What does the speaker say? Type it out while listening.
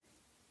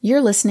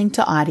You're listening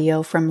to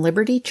audio from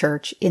Liberty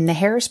Church in the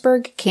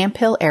Harrisburg Camp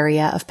Hill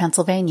area of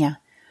Pennsylvania.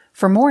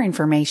 For more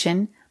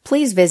information,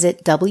 please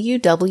visit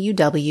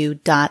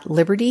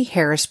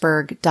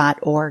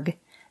www.libertyharrisburg.org.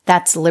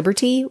 That's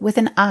liberty with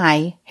an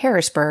I,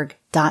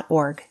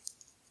 harrisburg.org.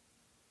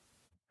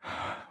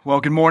 Well,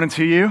 good morning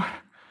to you.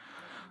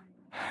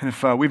 And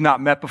if we've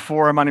not met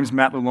before, my name is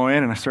Matt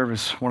Luloyan, and I serve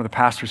as one of the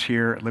pastors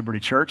here at Liberty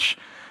Church.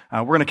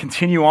 We're going to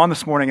continue on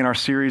this morning in our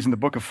series in the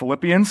book of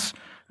Philippians.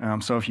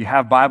 So if you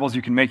have Bibles,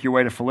 you can make your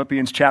way to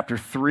Philippians chapter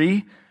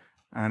 3.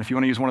 And if you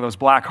want to use one of those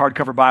black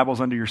hardcover Bibles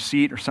under your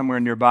seat or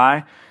somewhere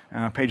nearby,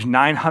 page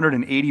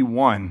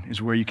 981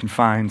 is where you can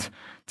find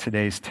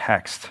today's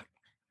text.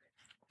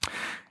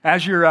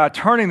 As you're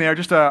turning there,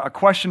 just a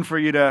question for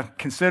you to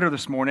consider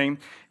this morning.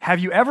 Have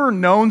you ever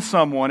known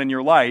someone in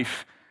your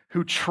life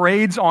who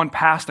trades on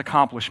past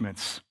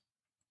accomplishments?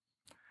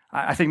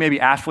 I think maybe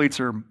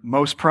athletes are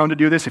most prone to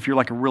do this. If you're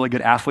like a really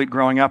good athlete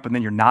growing up and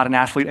then you're not an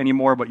athlete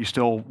anymore, but you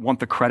still want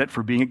the credit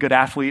for being a good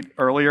athlete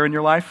earlier in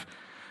your life.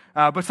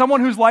 But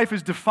someone whose life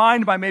is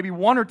defined by maybe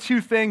one or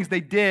two things they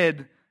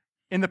did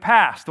in the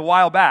past, a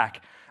while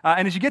back.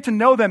 And as you get to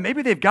know them,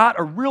 maybe they've got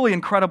a really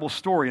incredible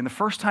story. And the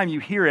first time you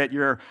hear it,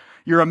 you're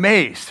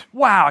amazed.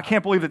 Wow, I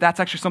can't believe that that's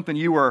actually something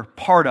you were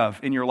part of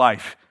in your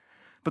life.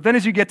 But then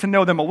as you get to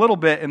know them a little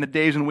bit in the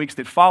days and weeks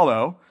that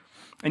follow,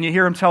 and you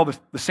hear them tell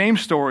the same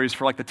stories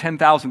for like the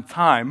 10,000th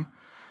time,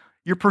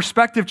 your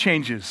perspective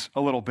changes a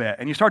little bit,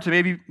 and you start to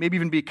maybe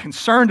even be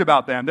concerned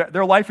about them.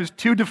 Their life is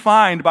too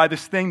defined by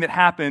this thing that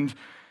happened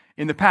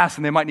in the past,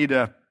 and they might need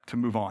to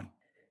move on.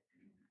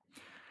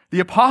 The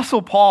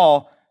Apostle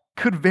Paul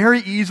could very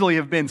easily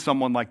have been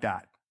someone like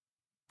that.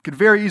 Could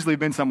very easily have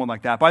been someone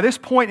like that. By this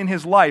point in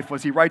his life,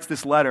 as he writes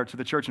this letter to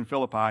the church in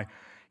Philippi,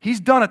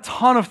 he's done a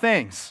ton of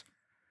things.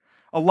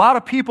 A lot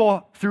of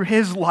people, through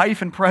his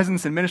life and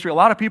presence and ministry, a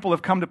lot of people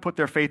have come to put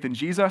their faith in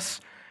Jesus.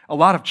 A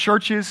lot of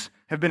churches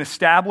have been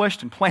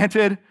established and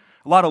planted.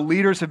 A lot of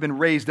leaders have been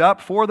raised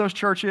up for those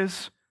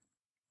churches.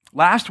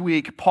 Last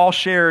week, Paul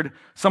shared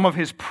some of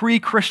his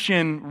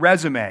pre-Christian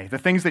resume, the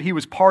things that he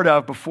was part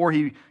of before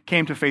he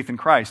came to faith in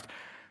Christ.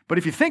 But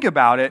if you think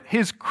about it,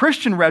 his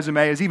Christian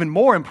resume is even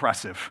more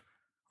impressive.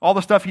 All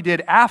the stuff he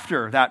did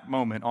after that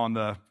moment on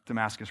the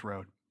Damascus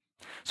Road.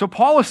 So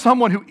Paul is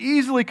someone who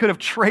easily could have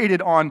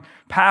traded on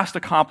past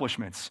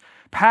accomplishments,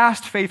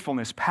 past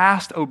faithfulness,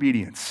 past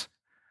obedience.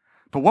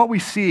 But what we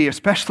see,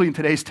 especially in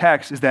today's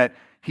text, is that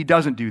he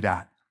doesn't do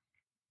that.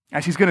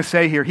 As he's going to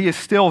say here, he is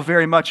still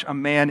very much a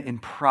man in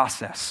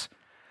process,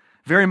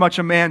 very much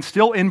a man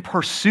still in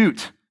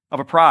pursuit of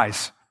a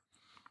prize.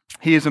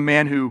 He is a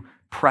man who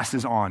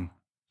presses on.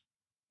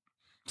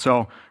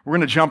 So we're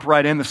going to jump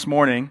right in this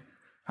morning.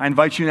 I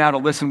invite you now to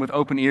listen with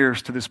open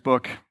ears to this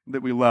book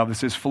that we love.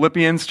 This is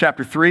Philippians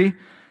chapter 3,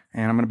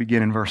 and I'm going to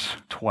begin in verse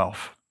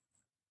 12.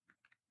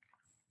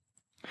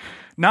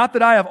 Not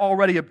that I have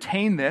already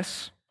obtained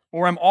this,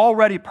 or am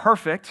already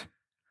perfect,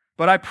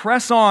 but I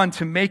press on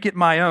to make it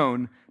my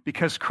own,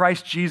 because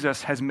Christ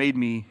Jesus has made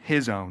me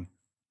his own.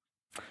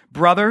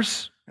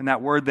 Brothers, and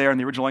that word there in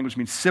the original language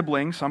means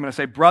siblings, so I'm going to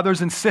say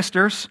brothers and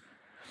sisters,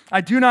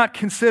 I do not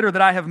consider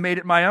that I have made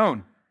it my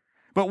own.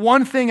 But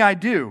one thing I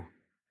do,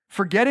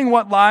 forgetting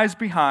what lies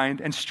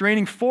behind and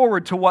straining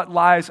forward to what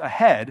lies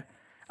ahead,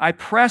 I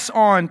press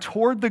on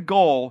toward the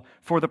goal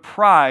for the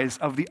prize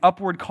of the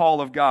upward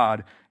call of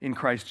God in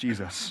Christ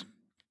Jesus.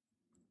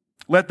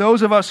 Let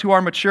those of us who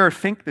are mature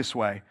think this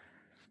way,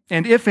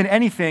 and if in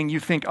anything you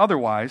think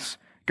otherwise,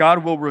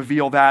 God will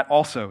reveal that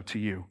also to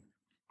you.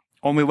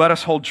 Only let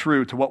us hold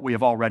true to what we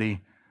have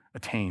already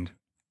attained.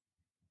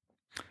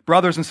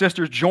 Brothers and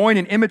sisters, join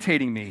in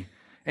imitating me,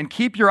 and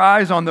keep your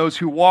eyes on those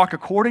who walk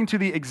according to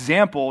the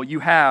example you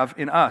have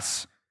in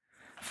us.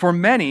 For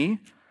many,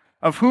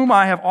 of whom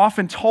I have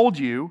often told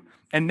you,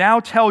 and now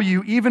tell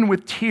you even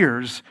with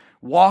tears,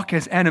 walk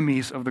as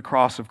enemies of the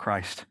cross of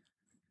Christ.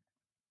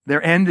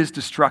 Their end is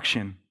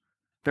destruction,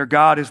 their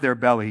God is their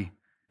belly,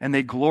 and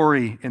they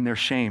glory in their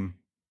shame,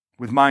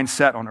 with minds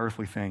set on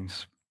earthly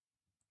things.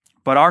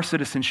 But our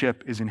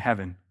citizenship is in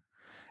heaven,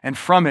 and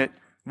from it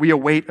we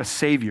await a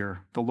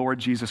Savior, the Lord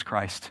Jesus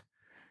Christ,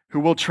 who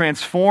will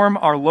transform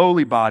our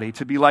lowly body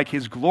to be like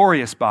his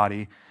glorious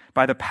body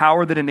by the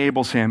power that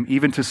enables him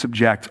even to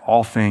subject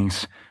all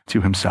things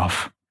to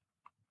himself.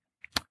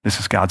 This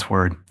is God's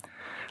word.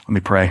 Let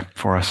me pray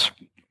for us.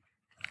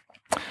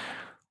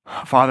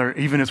 Father,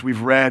 even as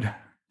we've read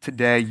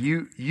today,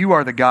 you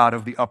are the God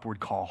of the upward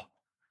call.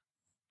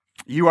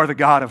 You are the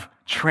God of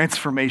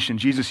transformation.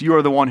 Jesus, you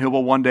are the one who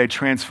will one day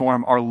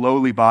transform our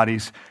lowly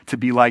bodies to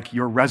be like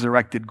your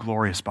resurrected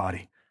glorious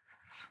body.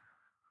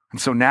 And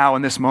so now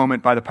in this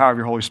moment, by the power of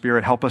your Holy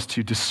Spirit, help us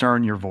to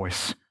discern your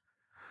voice.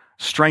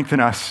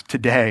 Strengthen us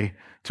today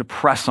to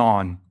press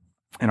on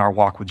in our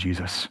walk with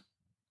Jesus.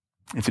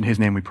 It's in his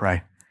name we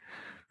pray.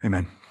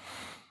 Amen.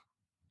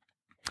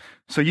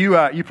 So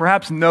you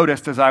perhaps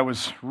noticed as I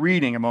was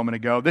reading a moment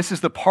ago, this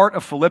is the part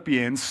of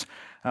Philippians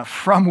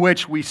from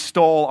which we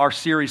stole our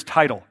series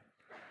title.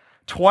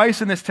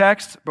 Twice in this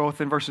text,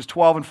 both in verses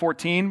 12 and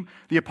 14,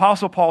 the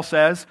Apostle Paul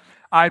says,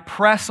 I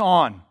press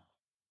on.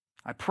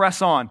 I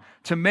press on.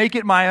 To make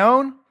it my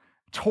own,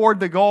 toward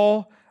the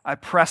goal, I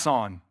press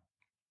on.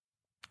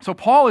 So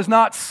Paul is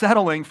not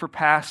settling for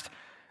past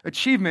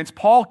achievements.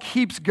 Paul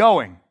keeps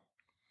going.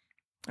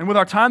 And with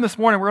our time this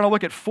morning, we're going to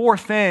look at 4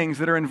 things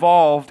that are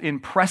involved in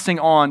pressing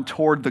on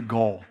toward the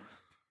goal.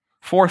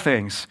 4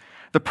 things: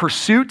 the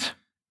pursuit,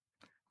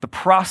 the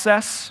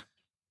process,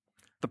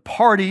 the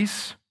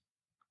parties,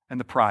 and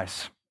the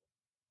prize.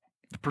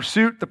 The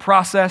pursuit, the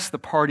process, the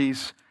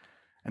parties,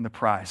 and the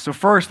prize. So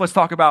first, let's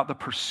talk about the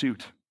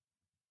pursuit.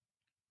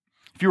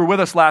 If you were with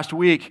us last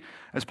week,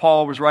 as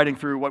Paul was writing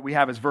through what we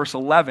have as verse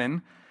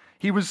 11,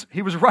 he was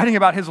writing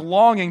about his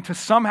longing to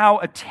somehow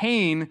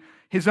attain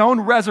his own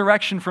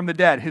resurrection from the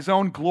dead, his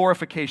own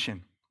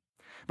glorification.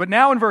 But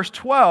now in verse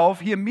 12,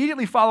 he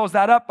immediately follows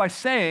that up by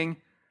saying,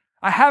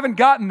 I haven't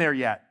gotten there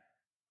yet.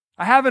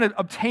 I haven't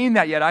obtained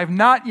that yet. I have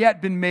not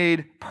yet been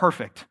made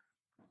perfect.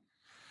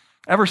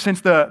 Ever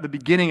since the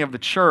beginning of the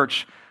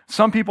church,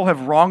 some people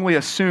have wrongly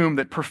assumed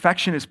that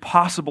perfection is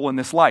possible in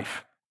this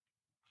life.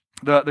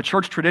 The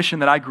church tradition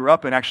that I grew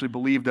up in actually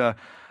believed a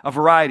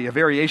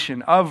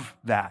variation of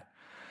that.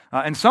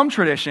 And some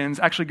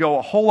traditions actually go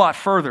a whole lot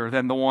further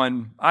than the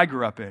one I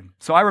grew up in.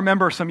 So I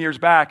remember some years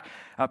back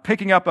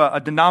picking up a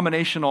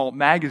denominational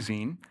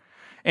magazine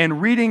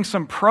and reading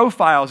some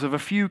profiles of a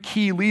few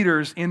key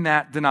leaders in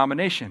that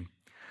denomination.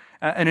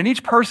 And in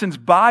each person's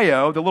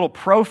bio, the little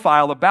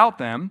profile about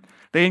them,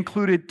 they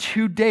included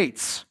 2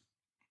 dates.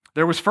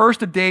 There was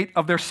first a date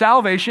of their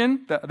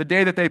salvation, the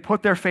day that they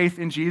put their faith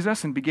in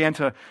Jesus and began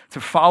to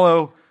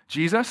follow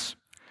Jesus.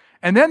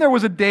 And then there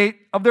was a date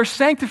of their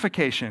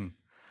sanctification.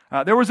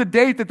 There was a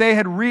date that they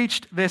had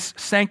reached this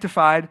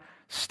sanctified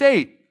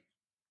state.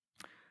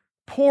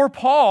 Poor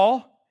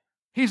Paul,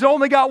 he's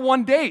only got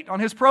 1 date on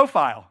his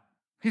profile.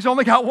 He's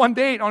only got 1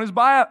 date on his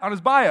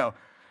bio.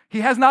 He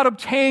has not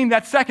obtained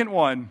that second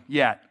one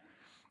yet.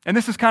 And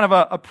this is kind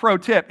of a pro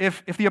tip.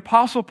 If the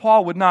Apostle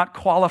Paul would not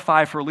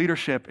qualify for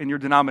leadership in your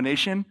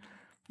denomination,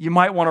 you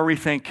might want to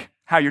rethink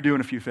how you're doing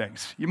a few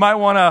things. You might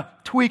want to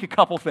tweak a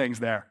couple things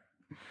there.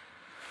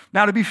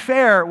 Now, to be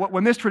fair,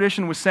 when this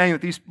tradition was saying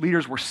that these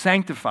leaders were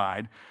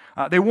sanctified,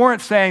 they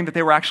weren't saying that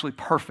they were actually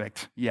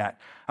perfect yet.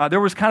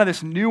 There was kind of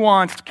this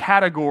nuanced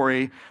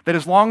category that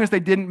as long as they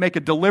didn't make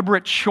a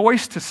deliberate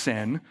choice to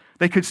sin,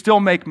 they could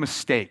still make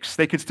mistakes.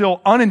 They could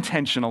still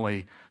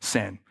unintentionally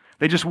sin.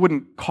 They just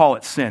wouldn't call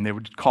it sin. They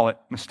would call it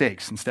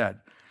mistakes instead.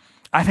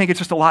 I think it's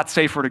just a lot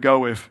safer to go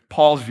with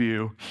Paul's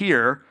view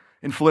here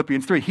in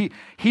Philippians 3.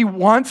 He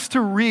wants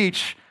to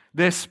reach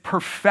this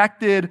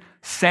perfected,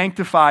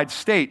 sanctified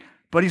state,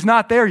 but he's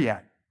not there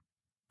yet.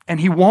 And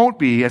he won't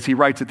be, as he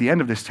writes at the end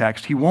of this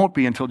text, he won't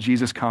be until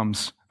Jesus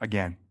comes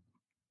again.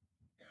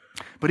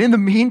 But in the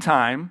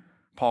meantime,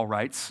 Paul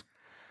writes,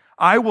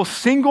 I will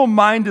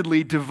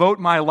single-mindedly devote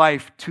my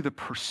life to the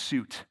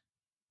pursuit,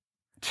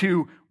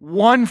 to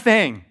one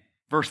thing.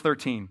 Verse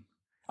 13,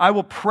 I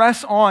will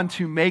press on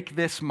to make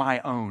this my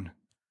own.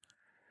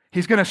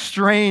 He's going to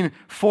strain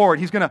forward.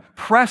 He's going to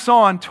press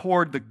on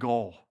toward the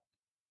goal.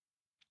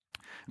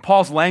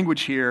 Paul's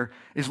language here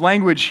is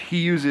language he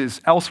uses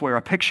elsewhere,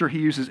 a picture he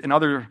uses in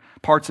other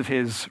parts of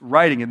his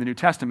writing in the New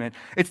Testament.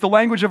 It's the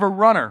language of a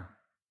runner.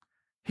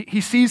 He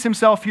sees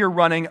himself here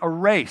running a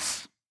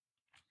race.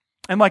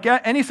 And like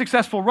any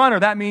successful runner,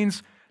 that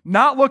means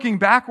not looking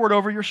backward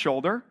over your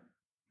shoulder.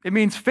 It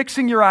means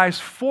fixing your eyes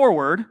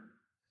forward.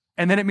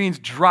 And then it means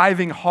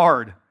driving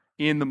hard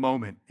in the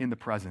moment, in the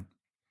present.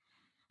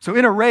 So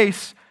in a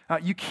race,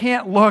 you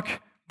can't look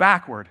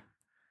backward.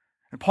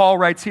 And Paul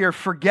writes here,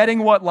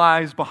 forgetting what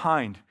lies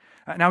behind.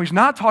 Now, he's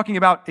not talking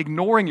about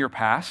ignoring your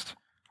past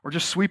or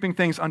just sweeping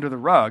things under the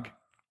rug.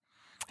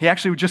 He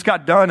actually just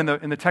got done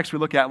in the text we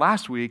looked at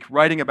last week,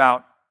 writing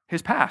about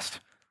his past,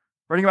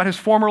 writing about his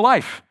former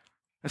life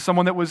as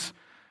someone that was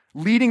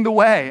leading the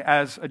way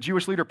as a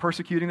Jewish leader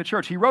persecuting the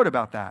church. He wrote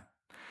about that.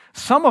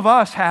 Some of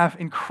us have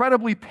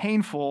incredibly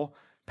painful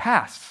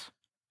pasts.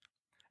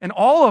 And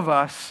all of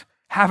us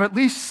have at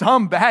least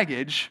some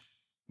baggage,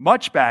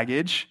 much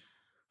baggage,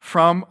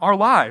 from our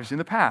lives in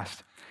the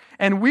past.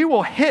 And we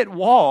will hit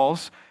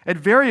walls at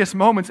various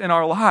moments in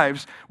our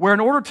lives where in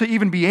order to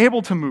even be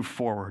able to move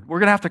forward, we're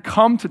going to have to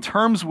come to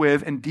terms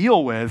with and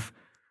deal with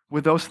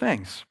those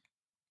things.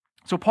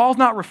 So Paul's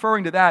not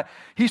referring to that.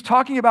 He's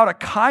talking about a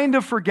kind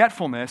of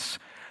forgetfulness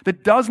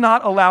that does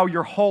not allow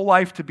your whole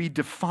life to be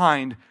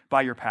defined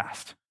by your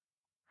past.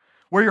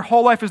 Where your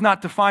whole life is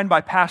not defined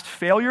by past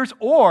failures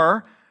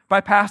or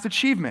by past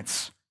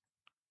achievements.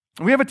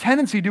 We have a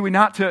tendency, do we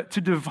not,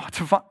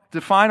 to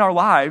define our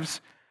lives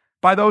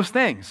by those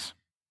things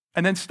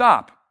and then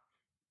stop.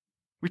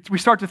 We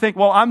start to think,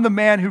 well, I'm the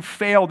man who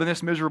failed in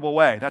this miserable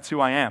way. That's who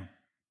I am.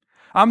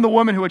 I'm the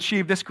woman who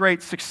achieved this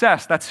great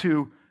success. That's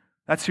who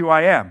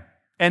I am.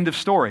 End of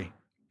story.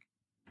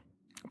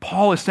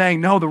 Paul is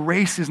saying, no, the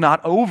race is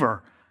not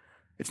over.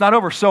 It's not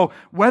over. So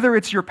whether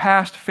it's your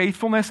past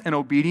faithfulness and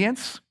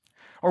obedience,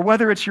 or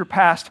whether it's your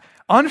past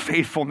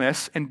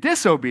unfaithfulness and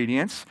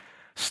disobedience,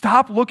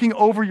 stop looking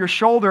over your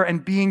shoulder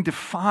and being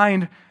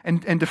defined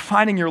and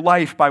defining your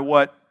life by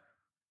what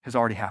has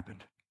already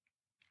happened.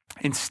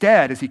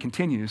 Instead, as he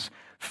continues,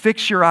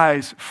 fix your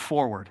eyes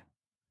forward.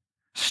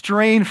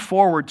 Strain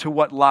forward to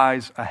what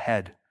lies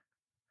ahead.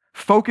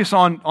 Focus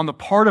on the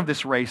part of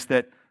this race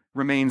that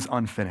remains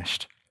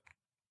unfinished.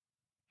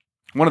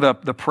 One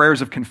of the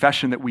prayers of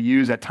confession that we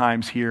use at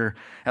times here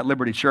at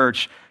Liberty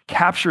Church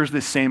captures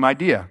this same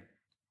idea.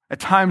 At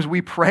times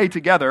we pray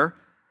together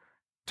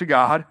to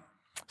God,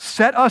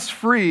 set us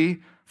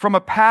free from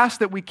a past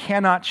that we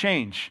cannot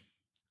change.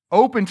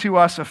 Open to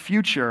us a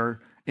future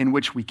in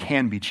which we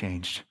can be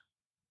changed.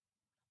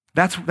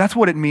 That's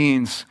what it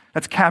means.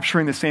 That's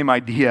capturing the same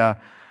idea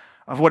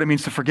of what it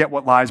means to forget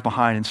what lies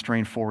behind and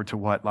strain forward to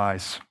what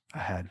lies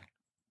ahead.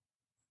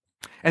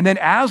 And then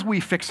as we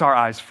fix our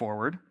eyes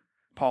forward,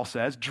 Paul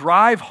says,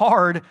 drive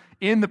hard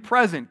in the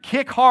present.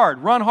 Kick hard,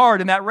 run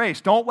hard in that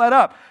race. Don't let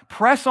up.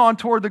 Press on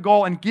toward the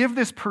goal and give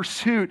this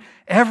pursuit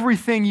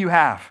everything you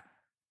have.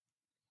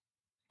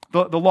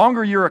 The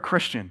longer you're a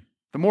Christian,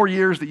 the more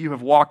years that you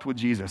have walked with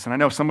Jesus, and I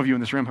know some of you in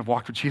this room have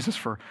walked with Jesus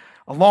for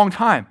a long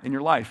time in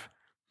your life.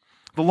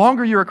 The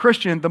longer you're a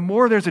Christian, the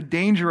more there's a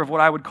danger of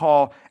what I would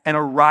call an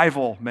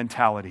arrival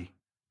mentality.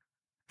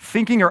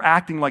 Thinking or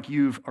acting like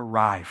you've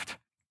arrived.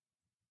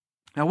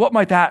 Now, what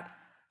might that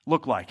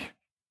look like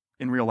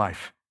in real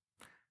life?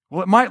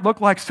 Well, it might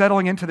look like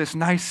settling into this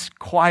nice,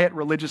 quiet,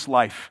 religious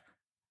life.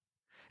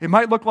 It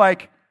might look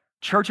like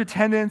church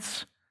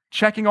attendance,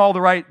 checking all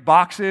the right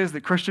boxes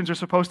that Christians are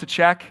supposed to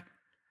check,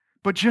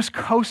 but just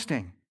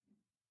coasting.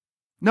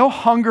 No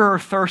hunger or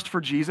thirst for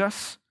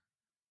Jesus.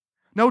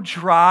 No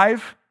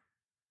drive.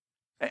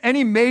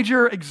 Any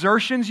major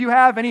exertions you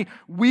have, any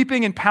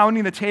weeping and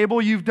pounding the table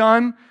you've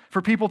done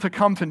for people to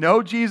come to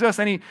know Jesus,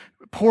 any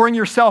pouring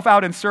yourself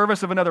out in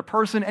service of another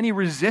person, any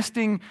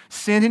resisting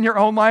sin in your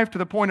own life to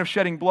the point of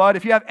shedding blood,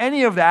 if you have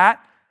any of that,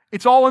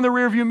 it's all in the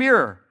rearview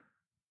mirror.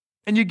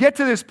 And you get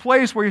to this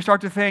place where you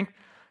start to think,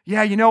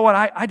 yeah, you know what,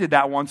 I did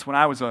that once when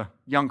I was a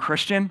young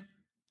Christian.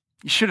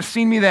 You should have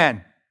seen me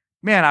then.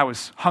 Man, I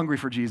was hungry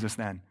for Jesus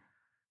then.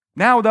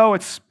 Now, though,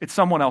 it's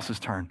someone else's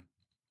turn.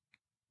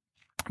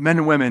 Men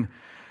and women,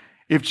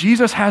 if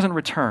Jesus hasn't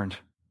returned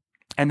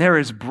and there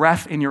is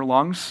breath in your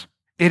lungs,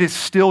 it is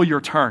still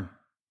your turn.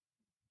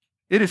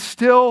 It is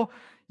still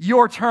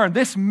your turn.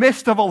 This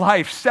mist of a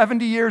life,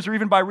 70 years or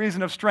even by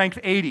reason of strength,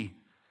 80,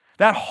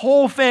 that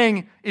whole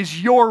thing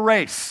is your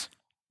race,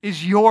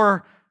 is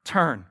your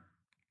turn.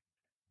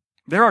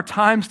 There are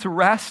times to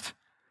rest.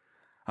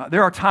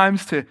 There are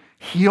times to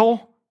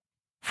heal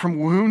from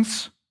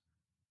wounds.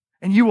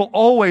 And you will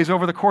always,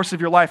 over the course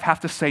of your life, have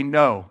to say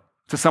no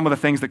to some of the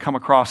things that come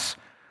across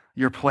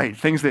your plate,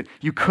 things that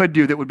you could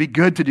do that would be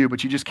good to do,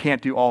 but you just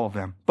can't do all of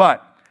them.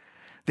 But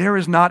there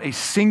is not a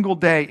single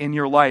day in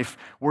your life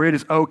where it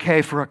is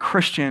okay for a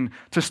Christian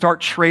to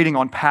start trading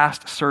on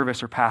past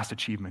service or past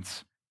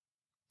achievements.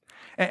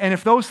 And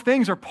if those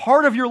things are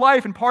part of your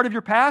life and part of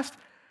your past,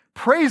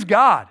 praise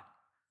God.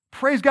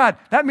 Praise God.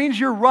 That means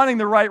you're running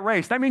the right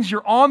race. That means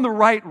you're on the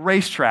right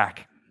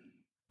racetrack.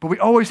 But we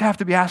always have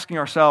to be asking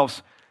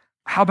ourselves,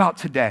 how about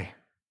today?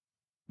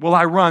 Will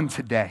I run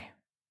today?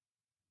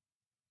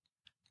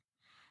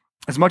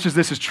 As much as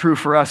this is true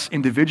for us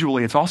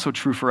individually, it's also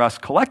true for us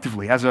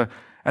collectively as a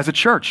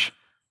church.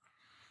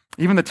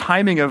 Even the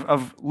timing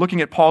of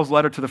looking at Paul's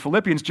letter to the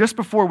Philippians, just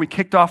before we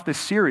kicked off this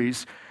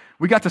series,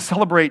 we got to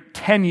celebrate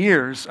 10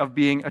 years of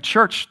being a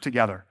church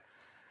together.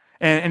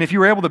 And if you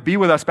were able to be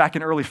with us back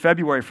in early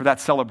February for that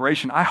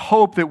celebration, I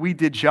hope that we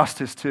did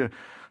justice to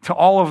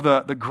all of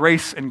the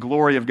grace and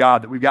glory of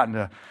God that we've gotten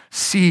to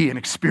see and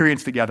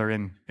experience together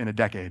in a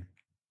decade.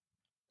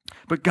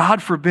 But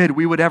God forbid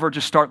we would ever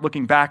just start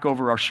looking back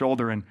over our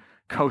shoulder and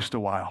coast a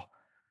while.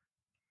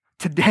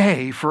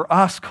 Today, for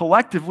us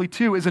collectively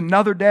too, is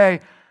another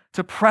day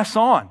to press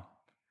on.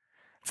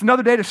 It's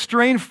another day to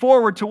strain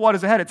forward to what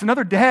is ahead. It's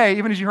another day,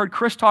 even as you heard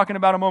Chris talking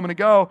about a moment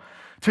ago,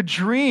 to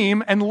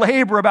dream and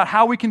labor about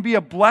how we can be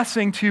a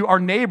blessing to our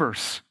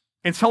neighbors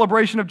in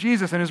celebration of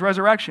Jesus and his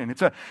resurrection.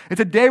 It's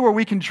a day where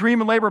we can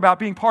dream and labor about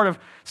being part of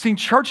seeing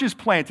churches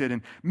planted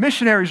and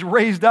missionaries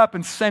raised up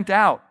and sent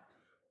out.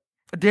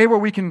 A day where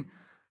we can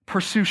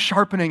pursue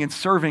sharpening and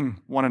serving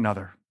one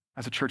another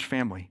as a church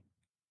family.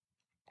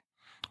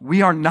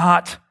 We are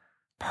not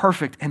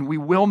perfect, and we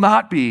will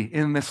not be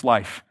in this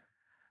life,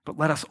 but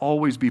let us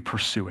always be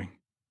pursuing.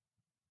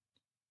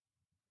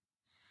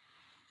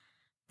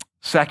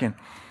 Second,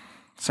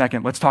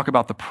 let's talk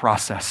about the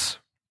process.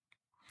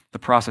 The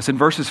process. In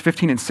verses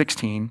 15 and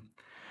 16,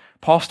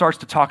 Paul starts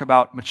to talk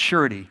about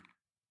maturity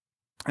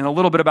and a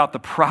little bit about the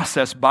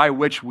process by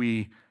which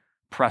we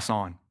press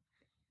on.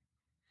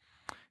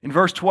 In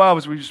verse 12,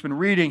 as we've just been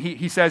reading,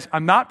 he says,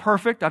 I'm not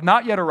perfect, I've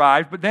not yet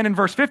arrived. But then in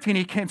verse 15,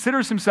 he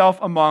considers himself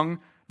among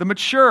the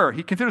mature.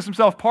 He considers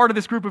himself part of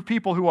this group of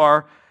people who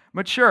are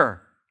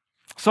mature.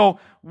 So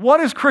what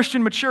is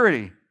Christian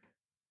maturity?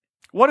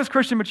 What is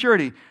Christian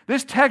maturity?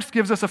 This text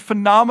gives us a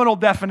phenomenal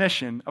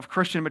definition of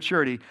Christian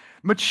maturity.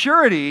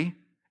 Maturity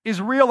is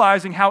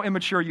realizing how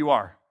immature you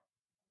are.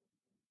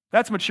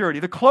 That's maturity.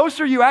 The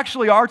closer you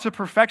actually are to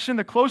perfection,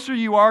 the closer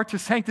you are to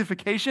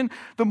sanctification,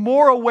 the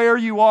more aware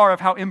you are of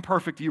how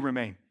imperfect you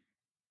remain.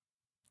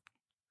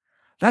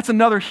 That's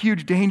another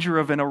huge danger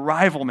of an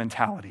arrival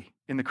mentality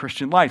in the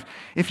Christian life.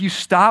 If you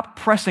stop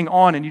pressing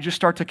on and you just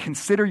start to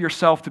consider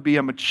yourself to be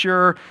a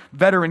mature,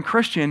 veteran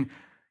Christian,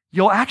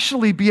 you'll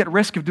actually be at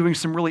risk of doing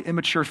some really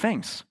immature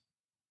things.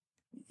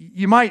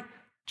 You might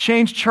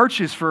change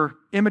churches for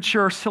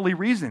immature, silly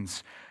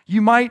reasons.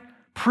 You might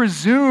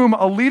presume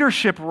a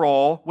leadership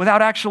role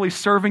without actually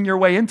serving your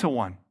way into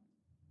one.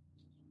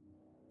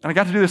 And I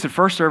got to do this at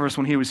first service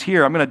when he was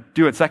here. I'm going to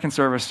do it second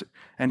service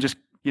and just,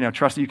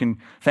 trust that you can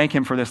thank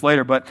him for this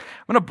later. But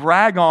I'm going to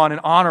brag on and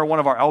honor one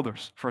of our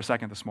elders for a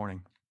second this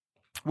morning.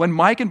 When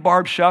Mike and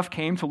Barb Schuff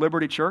came to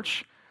Liberty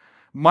Church,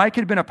 Mike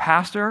had been a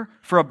pastor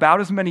for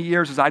about as many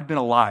years as I'd been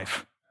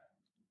alive.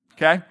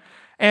 Okay?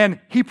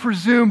 And he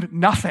presumed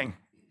nothing.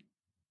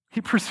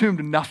 He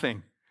presumed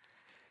nothing.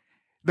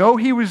 Though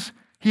he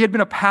had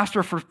been a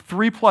pastor for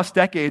 3+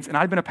 decades and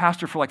I'd been a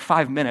pastor for like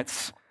 5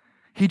 minutes,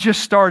 he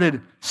just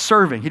started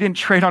serving. He didn't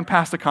trade on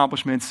past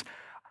accomplishments.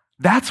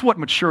 That's what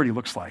maturity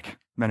looks like,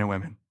 men and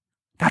women.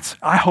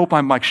 I hope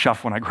I'm Mike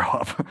Schuff when I grow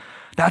up.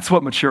 That's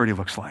what maturity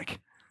looks like.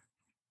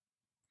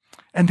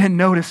 And then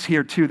notice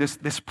here too,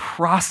 this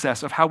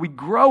process of how we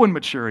grow in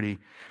maturity.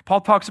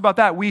 Paul talks about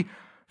that.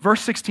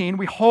 Verse 16,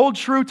 we hold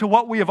true to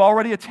what we have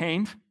already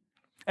attained.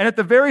 And at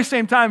the very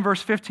same time,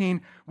 verse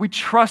 15, we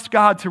trust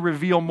God to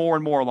reveal more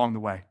and more along the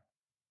way.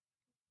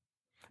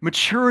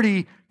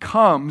 Maturity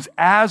comes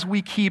as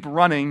we keep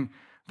running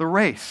the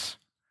race.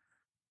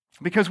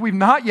 Because we've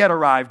not yet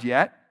arrived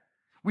yet,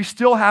 we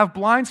still have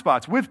blind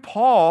spots. With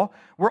Paul,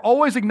 we're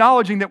always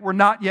acknowledging that we're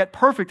not yet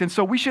perfect, and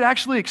so we should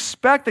actually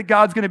expect that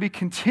God's going to be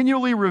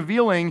continually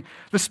revealing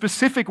the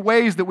specific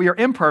ways that we are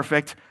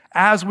imperfect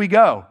as we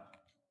go.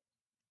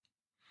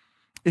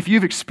 If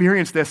you've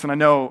experienced this, and I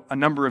know a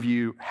number of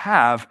you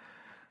have,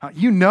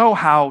 you know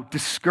how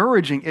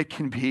discouraging it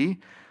can be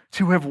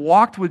to have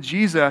walked with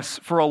Jesus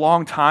for a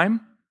long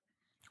time,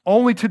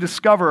 only to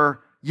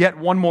discover yet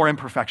one more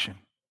imperfection,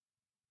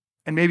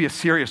 and maybe a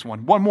serious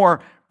one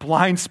more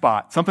blind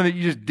spot, something that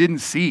you just didn't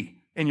see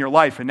in your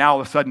life, and now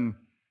all of a sudden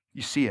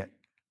you see it.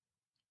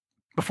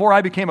 Before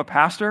I became a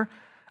pastor,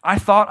 I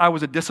thought I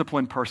was a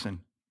disciplined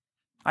person.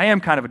 I am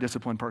kind of a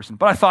disciplined person,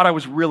 but I thought I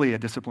was really a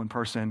disciplined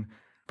person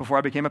before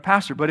I became a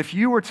pastor. But if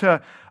you were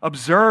to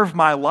observe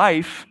my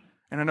life,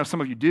 and I know some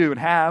of you do and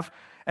have,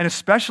 and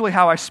especially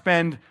how I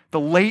spend the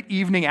late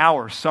evening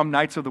hours some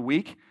nights of the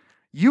week,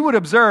 you would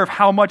observe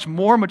how much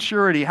more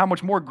maturity, how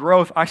much more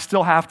growth I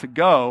still have to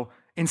go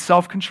in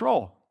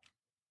self-control.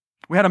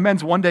 We had a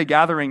men's one-day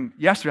gathering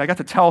yesterday. I got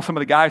to tell some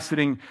of the guys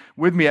sitting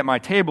with me at my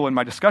table in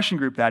my discussion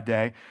group that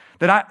day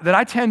that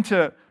I tend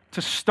to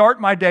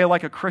start my day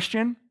like a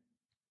Christian,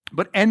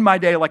 but end my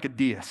day like a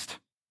deist.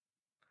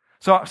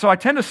 So I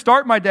tend to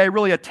start my day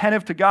really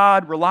attentive to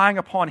God, relying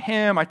upon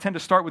Him. I tend to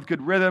start with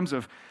good rhythms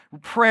of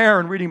prayer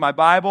and reading my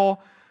Bible.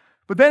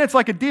 But then it's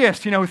like a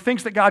deist, who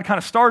thinks that God kind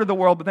of started the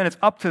world, but then it's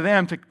up to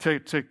them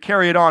to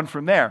carry it on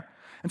from there.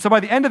 And so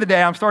by the end of the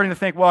day, I'm starting to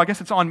think, well, I guess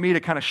it's on me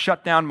to kind of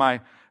shut down my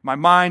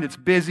mind. It's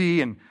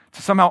busy, and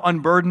to somehow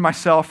unburden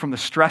myself from the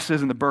stresses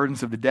and the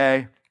burdens of the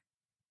day.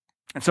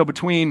 And so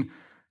between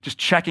just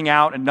checking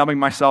out and numbing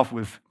myself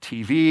with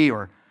TV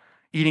or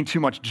eating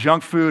too much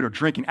junk food or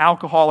drinking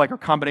alcohol, or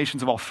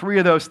combinations of all three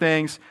of those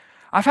things,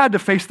 I've had to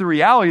face the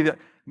reality that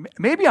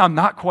maybe I'm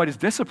not quite as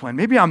disciplined.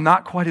 Maybe I'm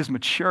not quite as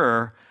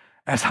mature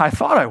as I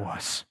thought I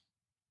was.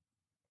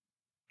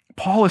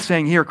 Paul is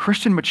saying here,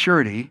 Christian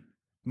maturity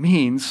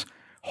means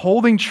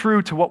holding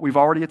true to what we've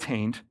already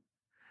attained,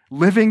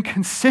 living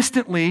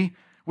consistently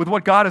with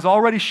what God has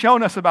already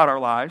shown us about our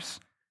lives,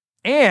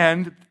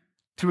 and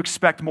to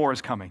expect more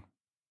is coming.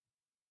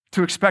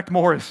 To expect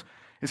more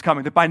is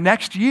coming. That by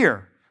next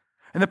year,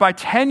 and that by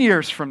 10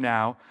 years from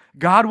now,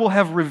 God will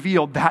have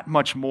revealed that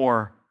much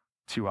more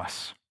to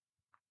us.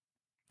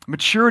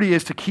 Maturity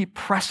is to keep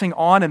pressing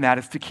on in that.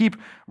 It's to keep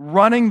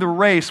running the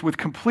race with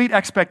complete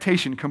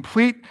expectation,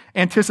 complete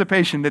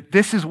anticipation that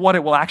this is what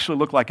it will actually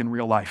look like in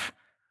real life,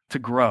 to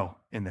grow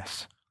in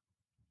this.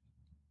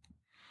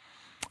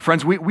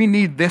 Friends, we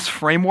need this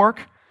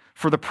framework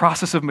for the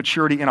process of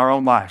maturity in our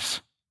own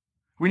lives.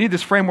 We need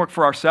this framework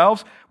for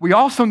ourselves. We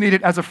also need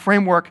it as a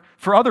framework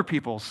for other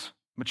people's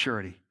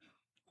maturity.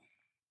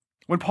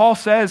 When Paul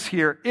says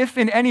here, if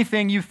in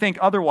anything you think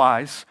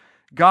otherwise,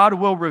 God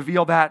will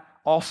reveal that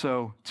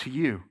also to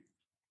you.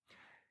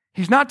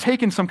 He's not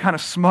taking some kind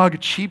of smug,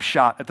 cheap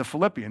shot at the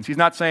Philippians. He's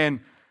not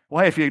saying,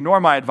 well, hey, if you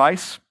ignore my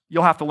advice,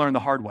 you'll have to learn the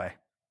hard way.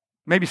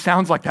 Maybe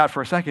sounds like that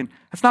for a second.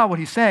 That's not what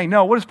he's saying.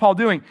 No, what is Paul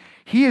doing?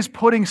 He is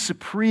putting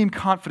supreme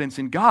confidence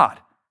in God.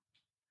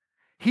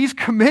 He's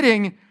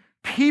committing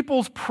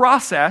people's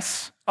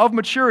process of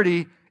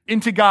maturity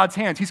into God's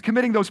hands. He's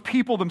committing those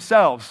people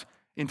themselves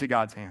into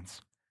God's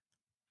hands.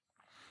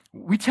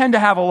 We tend to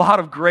have a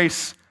lot of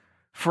grace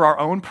for our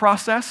own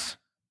process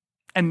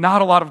and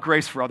not a lot of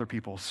grace for other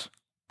people's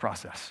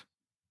process.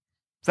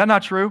 Is that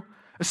not true?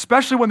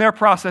 Especially when their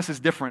process is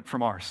different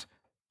from ours.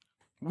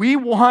 We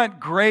want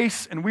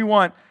grace and we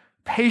want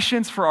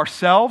patience for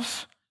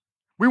ourselves.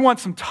 We want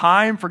some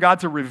time for God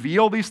to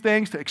reveal these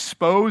things, to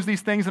expose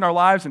these things in our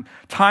lives, and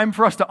time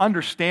for us to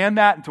understand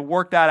that and to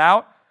work that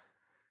out.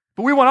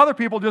 but we want other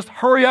people to just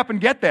hurry up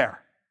and get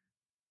there.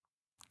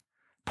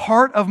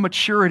 Part of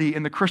maturity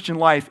in the Christian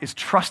life is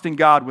trusting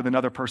God with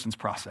another person's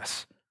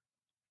process.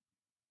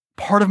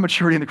 Part of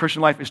maturity in the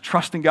Christian life is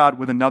trusting God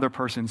with another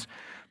person's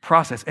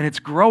process. And it's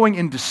growing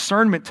in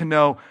discernment to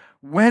know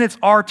when it's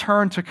our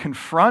turn to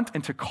confront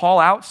and to call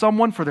out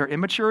someone for their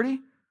immaturity.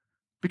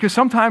 Because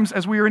sometimes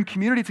as we are in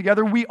community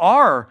together, we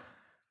are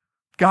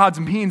God's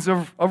means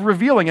of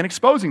revealing and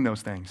exposing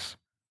those things.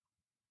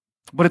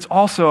 But it's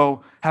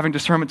also having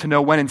discernment to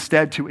know when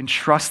instead to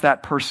entrust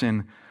that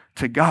person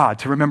to God,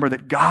 to remember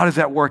that God is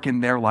at work in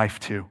their life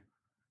too.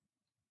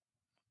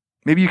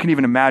 Maybe you can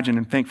even imagine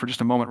and think for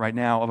just a moment right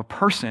now of a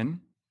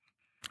person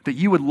that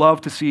you would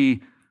love to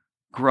see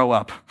grow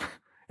up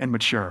and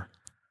mature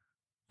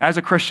as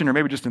a Christian or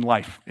maybe just in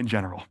life in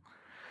general.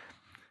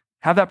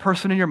 Have that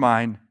person in your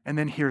mind and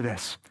then hear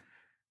this.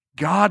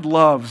 God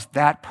loves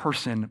that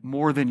person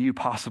more than you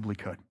possibly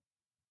could.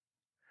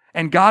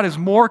 And God is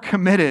more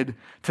committed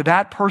to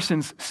that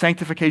person's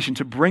sanctification,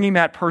 to bringing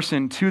that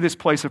person to this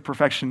place of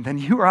perfection than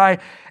you or I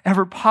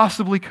ever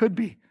possibly could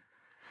be.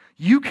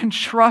 You can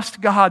trust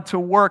God to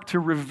work to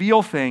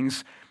reveal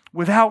things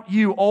without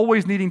you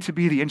always needing to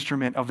be the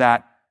instrument of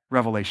that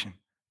revelation.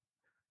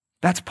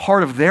 That's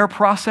part of their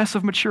process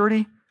of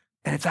maturity,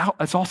 and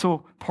it's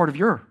also part of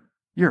your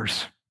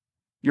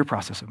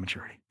process of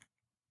maturity.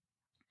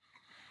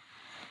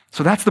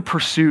 So that's the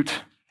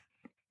pursuit.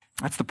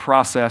 That's the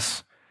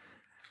process.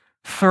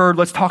 Third,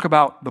 let's talk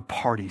about the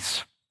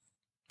parties.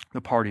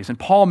 The parties. And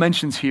Paul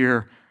mentions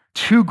here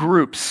two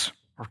groups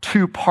or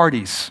two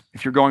parties,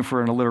 if you're going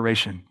for an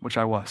alliteration, which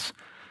I was.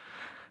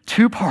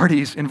 Two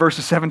parties in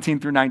verses 17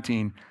 through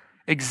 19,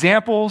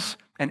 examples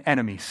and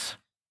enemies.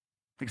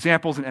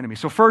 Examples and enemies.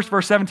 So first,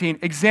 verse 17,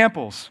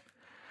 examples.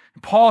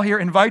 Paul here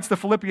invites the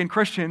Philippian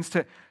Christians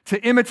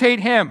to imitate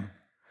him,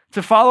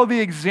 to follow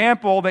the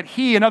example that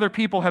he and other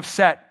people have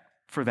set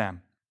for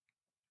them.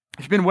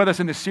 If you've been with us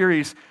in this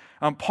series,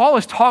 Paul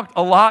has talked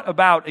a lot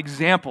about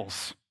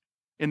examples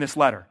in this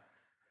letter.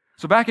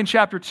 So back in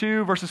chapter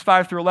 2, verses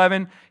 5 through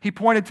 11, he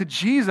pointed to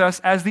Jesus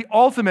as the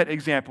ultimate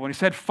example. And he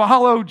said,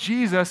 follow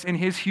Jesus in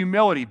his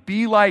humility.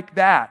 Be like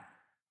that.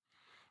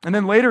 And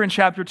then later in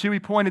chapter 2, he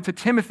pointed to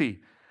Timothy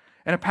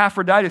and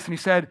Epaphroditus, and he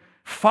said,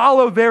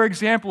 follow their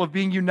example of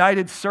being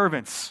united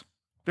servants.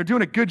 They're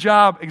doing a good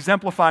job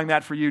exemplifying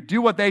that for you.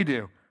 Do what they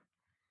do.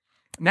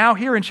 Now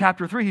here in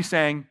chapter 3, he's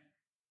saying,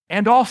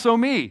 and also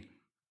me.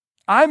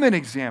 I'm an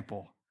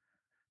example.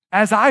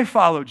 As I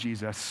follow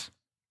Jesus,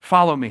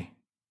 follow me.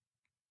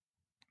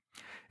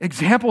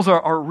 Examples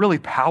are really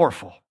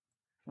powerful.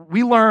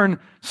 We learn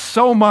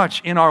so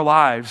much in our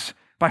lives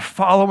by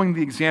following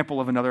the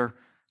example of another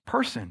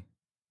person.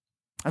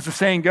 As the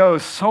saying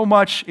goes, so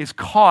much is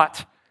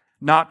caught,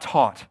 not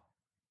taught.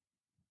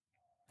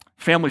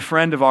 A family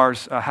friend of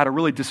ours had a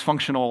really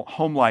dysfunctional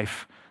home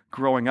life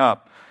growing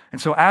up.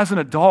 And so as an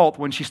adult,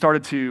 when she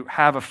started to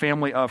have a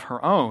family of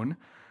her own,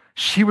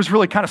 she was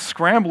really kind of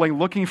scrambling,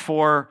 looking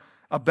for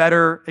a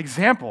better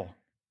example.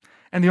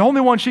 And the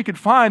only one she could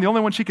find, the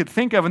only one she could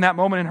think of in that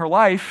moment in her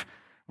life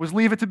was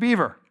Leave It to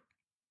Beaver.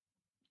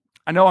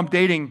 I know I'm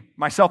dating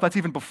myself, that's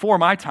even before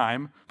my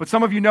time, but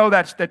some of you know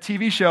that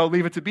TV show,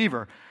 Leave It to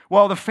Beaver.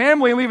 Well, the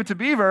family in Leave It to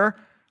Beaver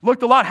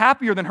looked a lot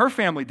happier than her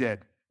family did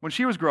when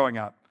she was growing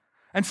up.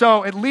 And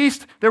so at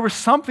least there was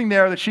something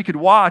there that she could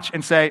watch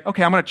and say,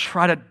 okay, I'm going to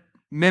try to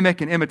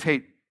mimic and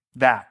imitate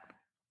that.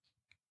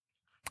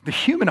 The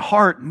human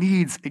heart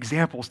needs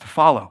examples to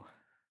follow.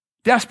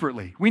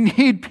 Desperately. We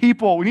need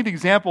people, we need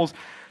examples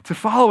to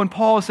follow. And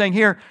Paul is saying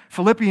here,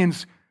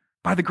 Philippians,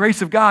 by the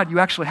grace of God, you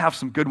actually have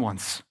some good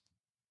ones.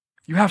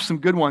 You have some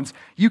good ones.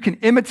 You can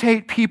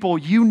imitate people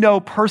you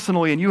know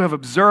personally and you have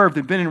observed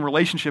and been in a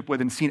relationship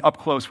with and seen up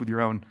close with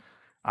your own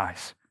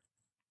eyes.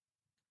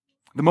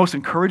 The most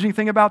encouraging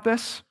thing about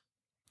this,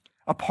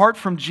 apart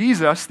from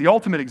Jesus, the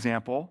ultimate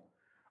example,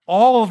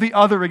 all of the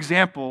other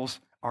examples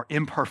are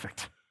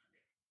imperfect.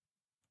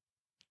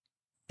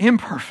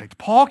 Imperfect.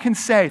 Paul can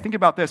say, think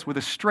about this with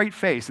a straight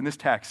face in this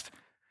text.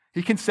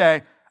 He can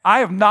say, I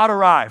have not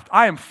arrived.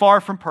 I am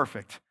far from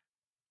perfect.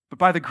 But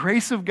by the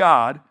grace of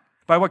God,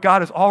 by what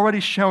God has already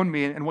shown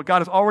me and what God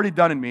has already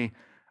done in me,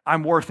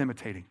 I'm worth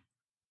imitating.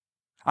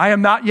 I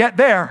am not yet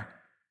there,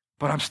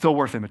 but I'm still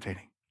worth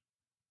imitating.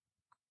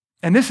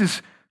 And this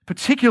is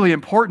particularly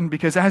important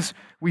because as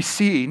we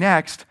see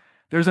next,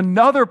 there's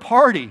another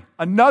party,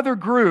 another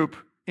group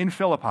in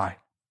Philippi.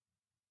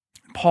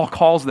 Paul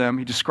calls them,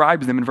 he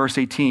describes them in verse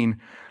 18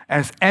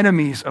 as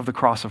enemies of the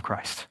cross of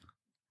Christ.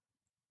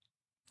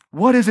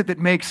 What is it that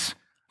makes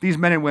these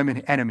men and women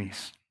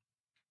enemies?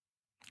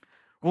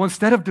 Well,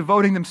 instead of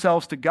devoting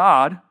themselves to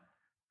God,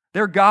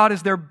 their God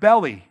is their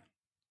belly.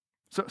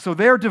 So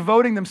they're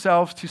devoting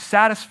themselves to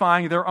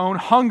satisfying their own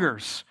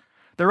hungers,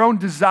 their own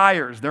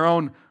desires, their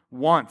own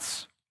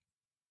wants.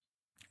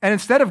 And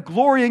instead of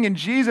glorying in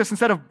Jesus,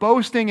 instead of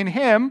boasting in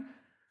him,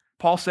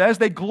 Paul says,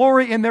 they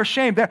glory in their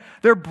shame.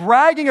 They're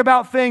bragging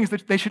about things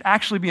that they should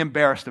actually be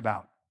embarrassed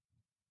about.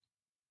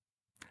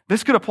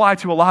 This could apply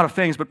to a lot of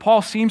things, but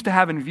Paul seems to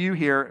have in view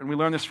here, and we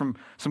learn this from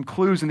some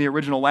clues in the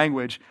original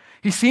language,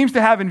 he seems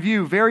to have in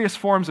view various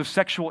forms of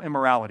sexual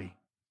immorality.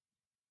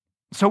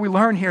 So we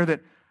learn here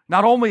that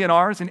not only in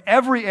ours, in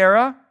every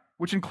era,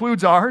 which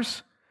includes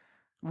ours,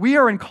 we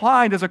are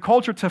inclined as a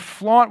culture to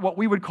flaunt what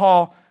we would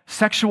call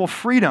sexual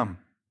freedom,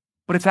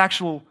 but it's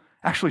actually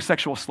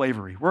sexual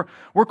slavery.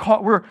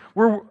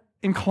 We're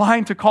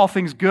inclined to call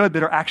things good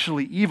that are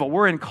actually evil.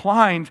 We're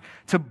inclined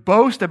to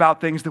boast about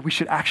things that we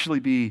should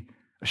actually be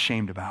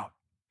ashamed about.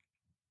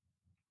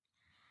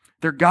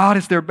 Their God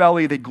is their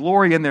belly, they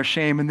glory in their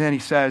shame, and then he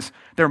says,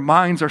 their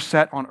minds are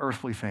set on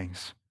earthly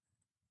things.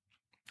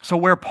 So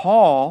where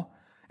Paul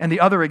and the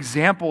other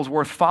examples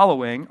worth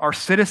following are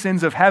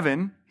citizens of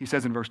heaven, he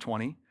says in verse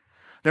 20,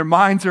 their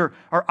minds are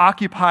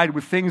occupied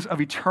with things of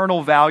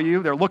eternal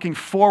value. They're looking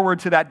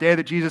forward to that day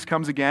that Jesus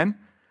comes again.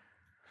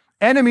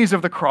 Enemies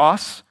of the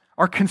cross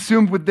are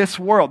consumed with this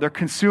world. They're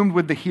consumed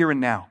with the here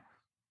and now.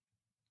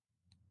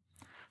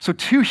 So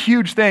two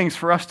huge things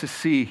for us to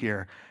see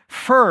here.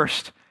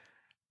 First,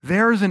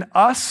 there's an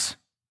us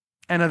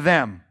and a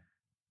them.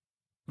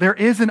 There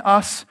is an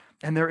us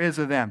and there is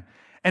a them.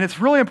 And it's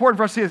really important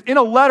for us to see this in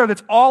a letter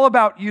that's all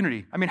about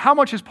unity. I mean, how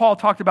much has Paul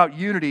talked about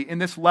unity in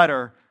this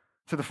letter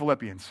to the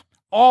Philippians?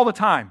 All the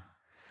time.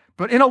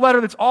 But in a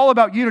letter that's all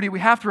about unity, we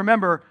have to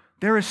remember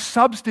there is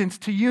substance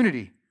to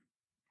unity.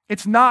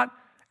 It's not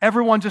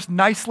everyone just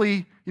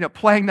nicely,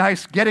 playing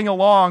nice, getting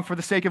along for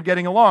the sake of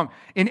getting along.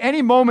 In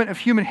any moment of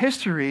human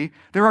history,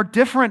 there are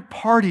different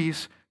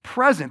parties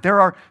present.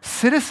 There are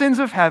citizens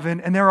of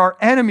heaven and there are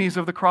enemies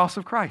of the cross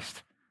of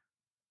Christ.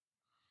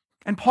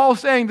 And Paul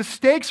is saying the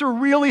stakes are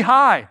really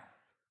high.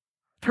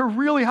 They're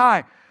really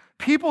high.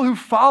 People who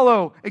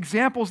follow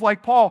examples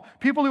like Paul,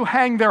 people who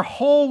hang their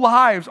whole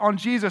lives on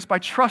Jesus by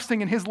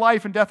trusting in his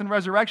life and death and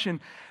resurrection,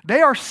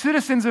 they are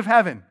citizens of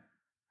heaven.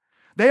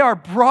 They are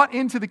brought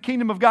into the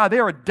kingdom of God. They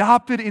are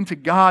adopted into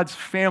God's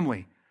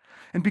family.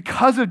 And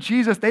because of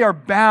Jesus, they are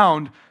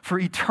bound for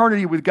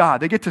eternity with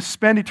God. They get to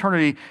spend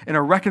eternity in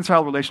a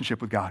reconciled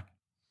relationship with God.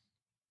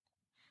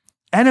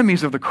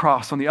 Enemies of the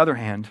cross, on the other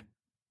hand,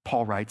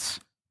 Paul writes,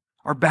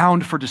 are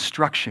bound for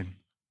destruction.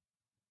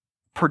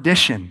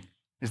 Perdition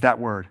is that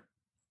word.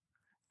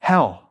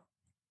 Hell.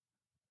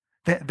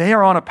 They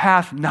are on a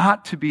path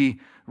not to be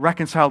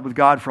reconciled with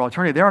God for all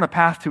eternity. They're on a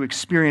path to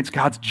experience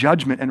God's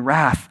judgment and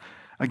wrath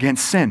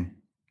against sin.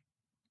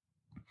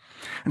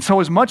 And so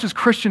as much as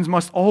Christians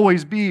must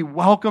always be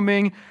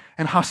welcoming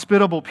and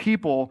hospitable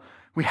people,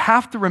 we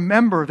have to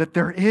remember that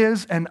there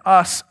is an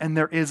us and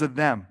there is a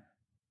them.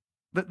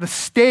 The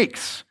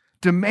stakes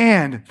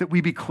demand that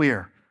we be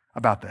clear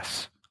about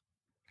this.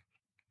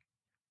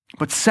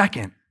 But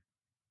second,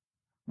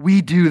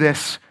 we do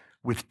this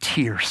with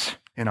tears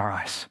in our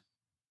eyes.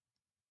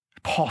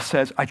 Paul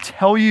says, I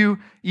tell you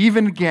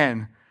even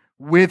again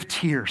with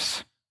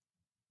tears.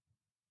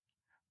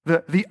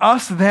 The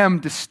us-them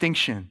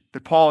distinction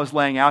that Paul is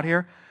laying out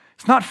here,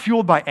 it's not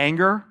fueled by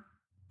anger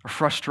or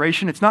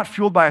frustration. It's not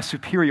fueled by a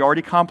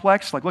superiority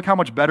complex, like look how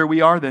much better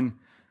we are than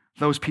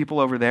those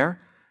people over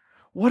there.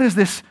 What is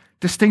this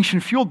distinction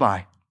fueled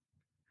by?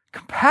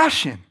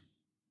 Compassion.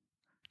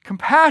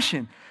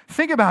 Compassion.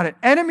 Think about it.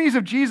 Enemies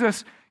of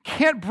Jesus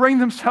can't bring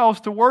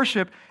themselves to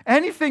worship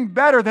anything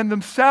better than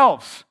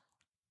themselves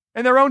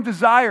and their own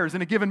desires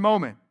in a given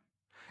moment.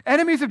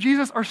 Enemies of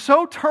Jesus are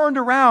so turned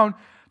around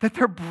that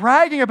they're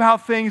bragging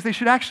about things they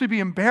should actually be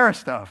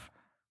embarrassed of.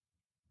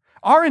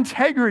 Our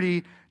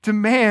integrity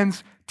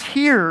demands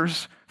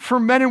tears for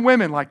men and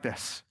women like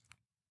this.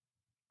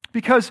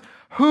 Because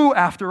who,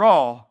 after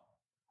all,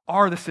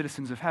 are the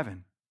citizens of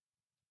heaven?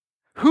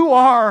 Who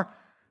are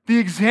the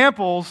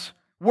examples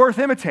worth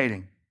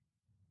imitating?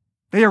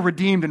 They are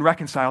redeemed and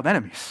reconciled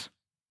enemies.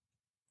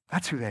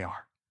 That's who they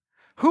are.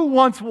 Who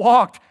once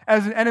walked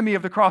as an enemy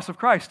of the cross of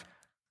Christ?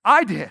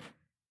 I did.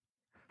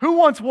 Who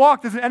once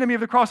walked as an enemy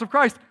of the cross of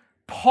Christ?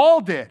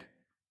 Paul did.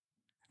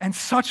 And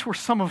such were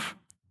some of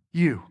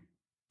you.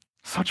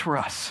 Such were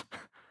us.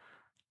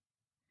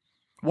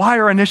 Why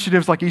are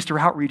initiatives like Easter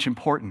Outreach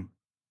important?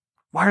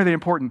 Why are they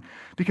important?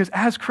 Because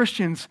as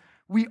Christians,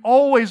 we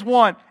always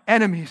want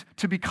enemies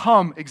to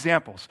become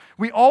examples.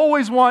 We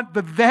always want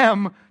the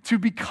them to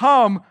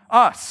become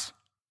us.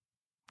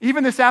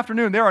 Even this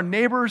afternoon, there are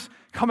neighbors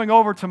coming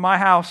over to my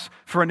house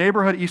for a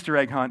neighborhood Easter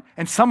egg hunt,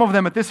 and some of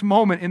them at this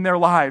moment in their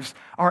lives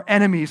are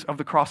enemies of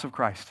the cross of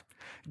Christ.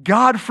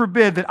 God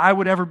forbid that I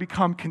would ever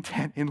become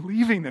content in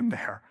leaving them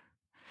there,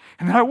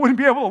 and that I wouldn't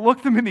be able to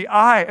look them in the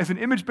eye as an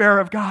image bearer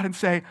of God and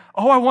say,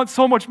 oh, I want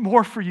so much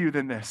more for you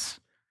than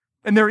this.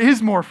 And there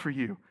is more for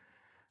you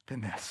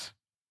than this.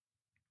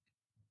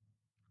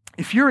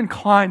 If you're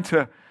inclined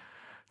to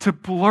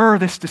blur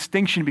this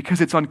distinction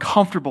because it's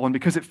uncomfortable and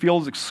because it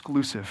feels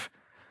exclusive,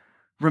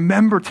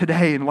 remember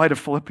today, in light of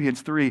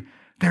Philippians 3,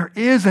 there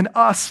is an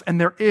us and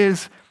there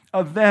is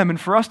a them. And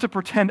for us to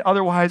pretend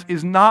otherwise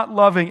is not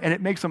loving, and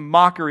it makes a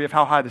mockery of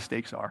how high the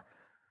stakes are.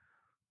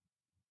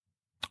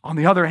 On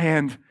the other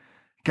hand,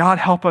 God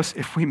help us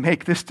if we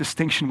make this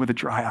distinction with a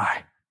dry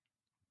eye.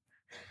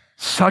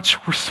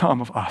 Such were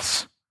some of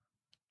us.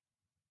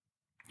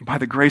 By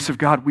the grace of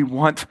God, we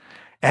want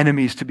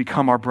enemies to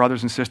become our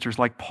brothers and sisters.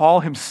 Like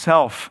Paul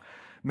himself,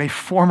 may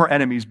former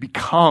enemies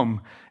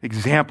become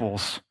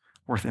examples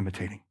worth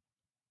imitating.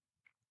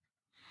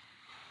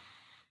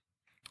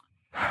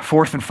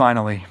 Fourth and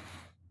finally,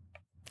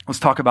 let's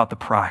talk about the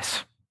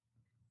prize.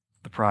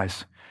 The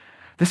prize.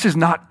 This is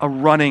not a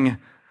running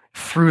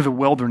through the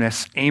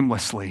wilderness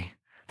aimlessly.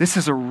 This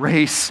is a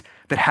race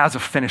that has a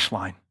finish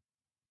line,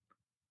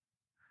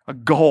 a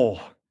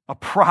goal, a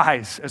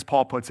prize, as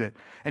Paul puts it.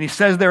 And he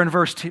says there in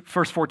verse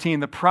 14,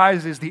 the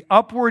prize is the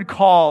upward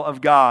call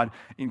of God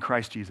in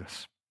Christ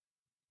Jesus.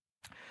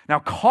 Now,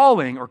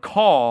 calling or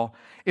call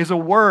is a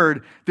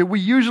word that we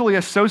usually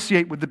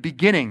associate with the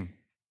beginning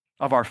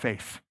of our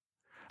faith.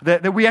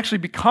 That we actually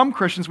become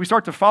Christians, we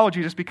start to follow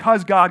Jesus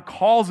because God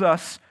calls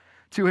us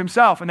to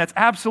himself, and that's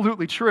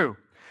absolutely true.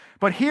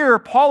 But here,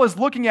 Paul is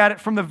looking at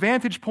it from the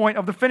vantage point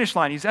of the finish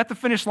line. He's at the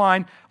finish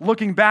line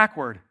looking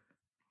backward.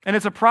 And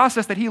it's a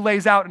process that he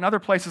lays out in other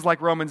places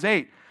like Romans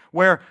 8,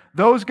 where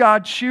those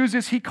God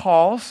chooses, he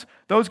calls.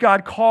 Those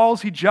God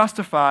calls, he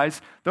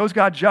justifies. Those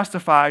God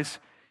justifies,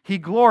 he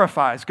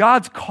glorifies.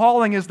 God's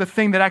calling is the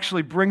thing that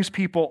actually brings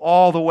people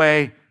all the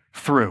way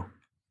through.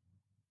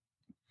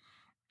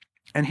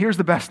 And here's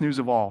the best news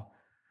of all.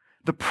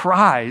 The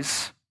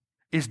prize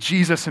is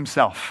Jesus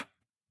himself.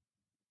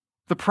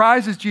 The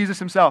prize is Jesus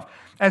himself.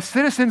 As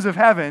citizens of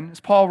heaven, as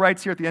Paul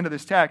writes here at the end of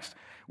this text,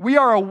 we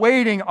are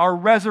awaiting our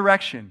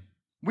resurrection.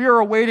 We are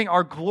awaiting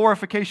our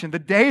glorification, the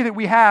day that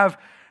we have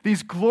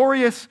these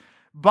glorious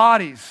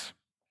bodies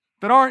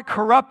that aren't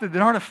corrupted,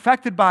 that aren't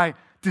affected by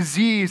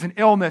disease and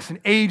illness and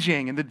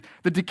aging and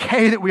the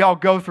decay that we all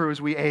go through as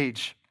we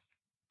age.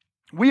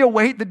 We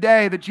await the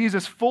day that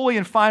Jesus fully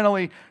and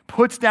finally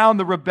puts down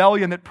the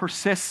rebellion that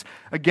persists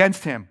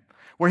against him,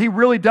 where he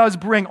really does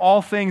bring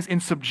all things in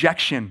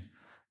subjection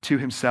to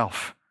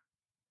himself.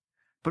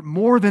 But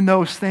more than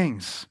those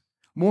things,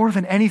 more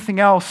than anything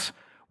else,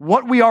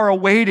 what we are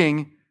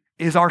awaiting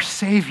is our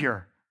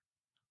Savior,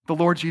 the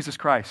Lord Jesus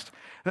Christ.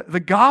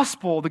 The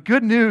gospel, the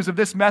good news of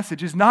this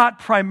message is not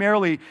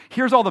primarily,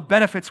 here's all the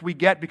benefits we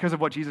get because of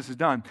what Jesus has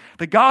done.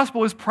 The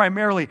gospel is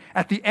primarily,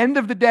 at the end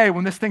of the day,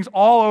 when this thing's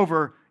all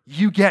over,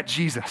 you get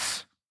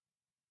Jesus.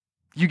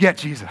 You get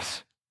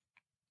Jesus.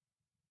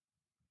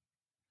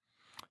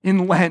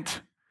 In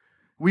Lent,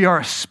 we are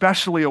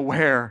especially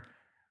aware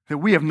that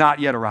we have not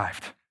yet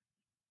arrived.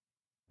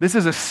 This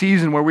is a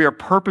season where we are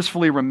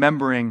purposefully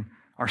remembering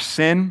our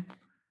sin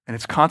and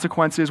its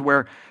consequences,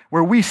 where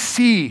we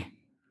see,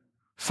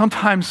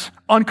 sometimes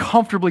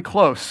uncomfortably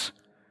close,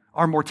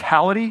 our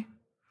mortality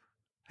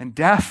and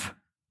death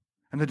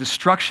and the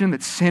destruction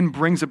that sin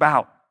brings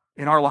about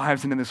in our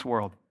lives and in this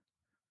world.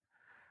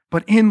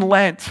 But in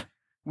Lent,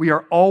 we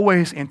are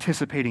always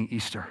anticipating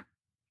Easter.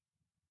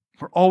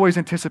 We're always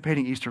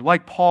anticipating Easter.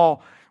 Like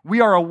Paul,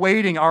 we are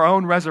awaiting our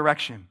own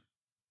resurrection.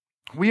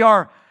 We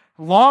are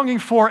longing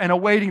for and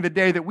awaiting the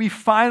day that we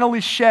finally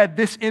shed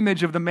this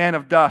image of the man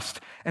of dust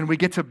and we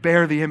get to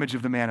bear the image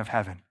of the man of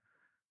heaven.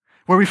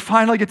 Where we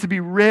finally get to be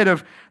rid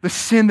of the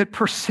sin that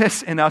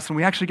persists in us and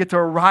we actually get to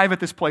arrive at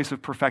this place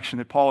of perfection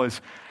that Paul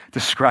is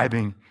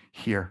describing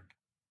here.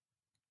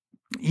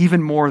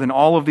 Even more than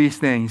all of these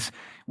things,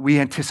 we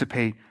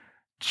anticipate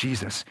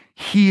Jesus.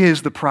 He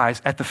is the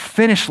prize. At the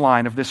finish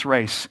line of this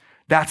race,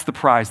 that's the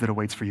prize that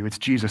awaits for you. It's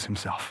Jesus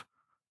himself.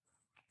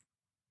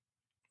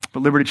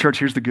 But Liberty Church,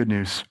 here's the good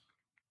news.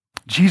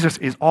 Jesus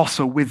is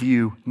also with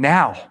you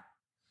now.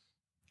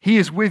 He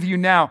is with you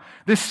now.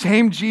 This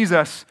same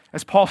Jesus,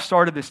 as Paul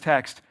started this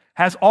text,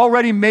 has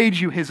already made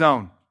you his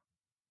own.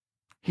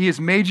 He has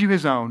made you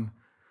his own,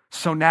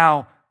 so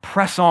now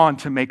press on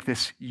to make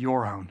this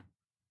your own.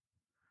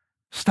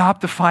 Stop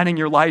defining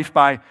your life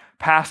by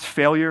past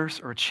failures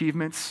or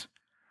achievements.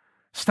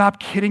 Stop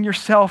kidding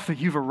yourself that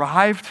you've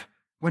arrived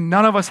when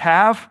none of us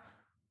have.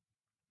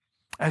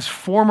 As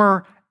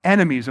former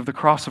enemies of the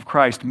cross of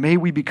Christ, may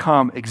we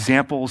become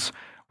examples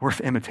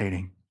worth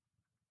imitating.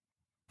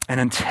 And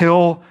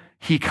until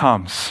he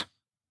comes,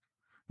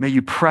 may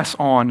you press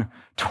on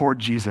toward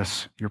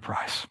Jesus, your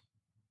prize.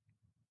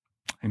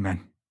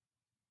 Amen.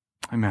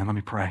 Amen. Let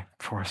me pray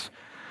for us.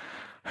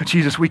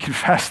 Jesus, we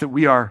confess that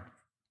we are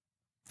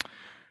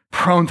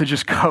prone to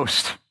just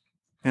coast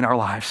in our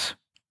lives.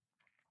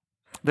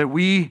 That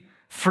we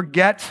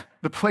forget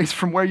the place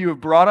from where you have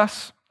brought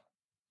us,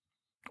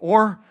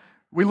 or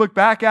we look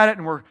back at it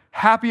and we're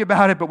happy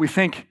about it, but we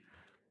think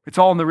it's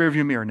all in the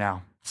rearview mirror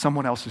now.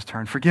 Someone else's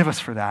turn. Forgive us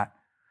for that.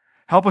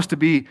 Help us to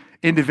be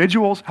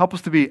individuals. Help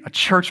us to be a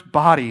church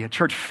body, a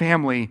church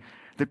family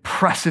that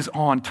presses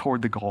on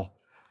toward the goal.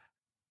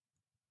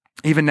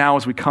 Even now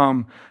as we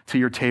come to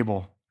your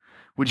table,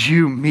 would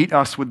you meet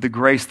us with the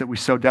grace that we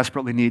so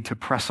desperately need to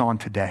press on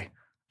today?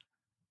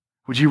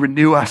 Would you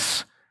renew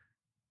us?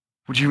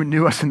 Would you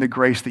renew us in the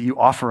grace that you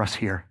offer us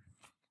here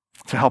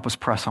to help us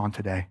press on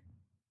today?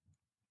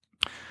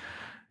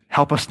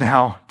 Help us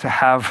now to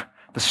have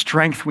the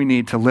strength we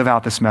need to live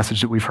out this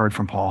message that we've heard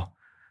from Paul.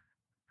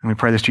 And we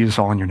pray this, Jesus,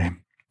 all in your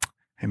name.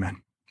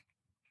 Amen.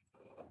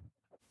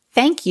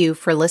 Thank you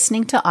for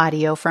listening to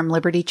audio from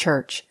Liberty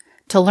Church.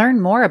 To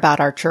learn more about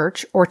our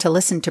church or to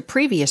listen to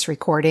previous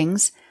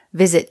recordings,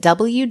 visit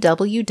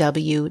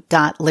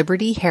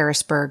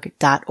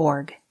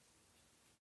www.libertyharrisburg.org.